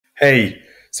Hey,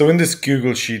 so in this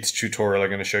Google Sheets tutorial, I'm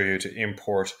going to show you to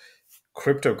import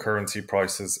cryptocurrency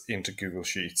prices into Google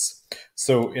Sheets.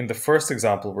 So in the first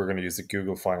example, we're going to use the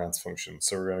Google Finance function.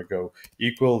 So we're going to go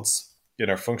equals in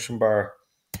our function bar,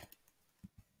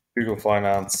 Google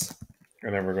Finance,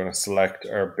 and then we're going to select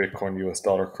our Bitcoin US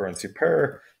dollar currency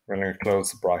pair. We're going to close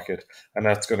the bracket, and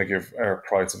that's going to give our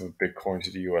price of a Bitcoin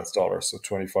to the US dollar, so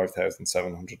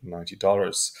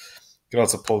 $25,790. You can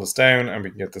also pull this down and we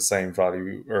can get the same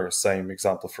value or same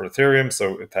example for Ethereum,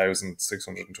 so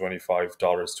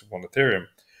 $1,625 to one Ethereum.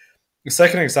 The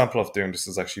second example of doing this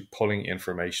is actually pulling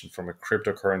information from a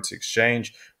cryptocurrency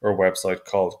exchange or website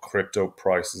called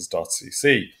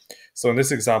cryptoprices.cc. So in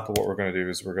this example, what we're going to do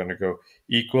is we're going to go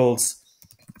equals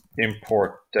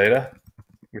import data,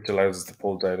 which allows us to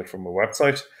pull data from a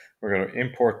website. We're going to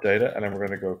import data, and then we're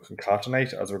going to go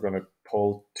concatenate, as we're going to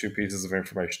pull two pieces of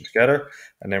information together.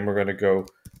 And then we're going to go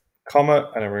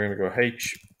comma, and then we're going to go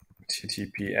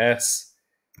HTTPS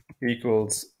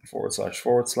equals /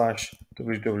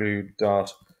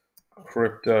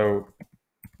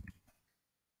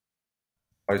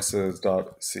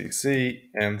 www.cryptoprices.cc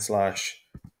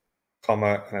 /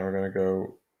 comma, and then we're going to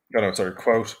go,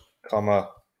 quote,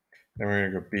 comma, then we're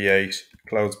going to go B8,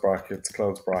 close brackets,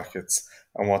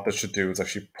 and what that should do is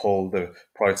actually pull the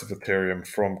price of Ethereum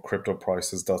from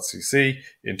cryptoprices.cc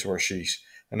into our sheet,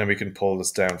 and then we can pull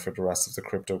this down for the rest of the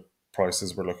crypto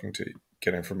prices we're looking to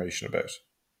get information about.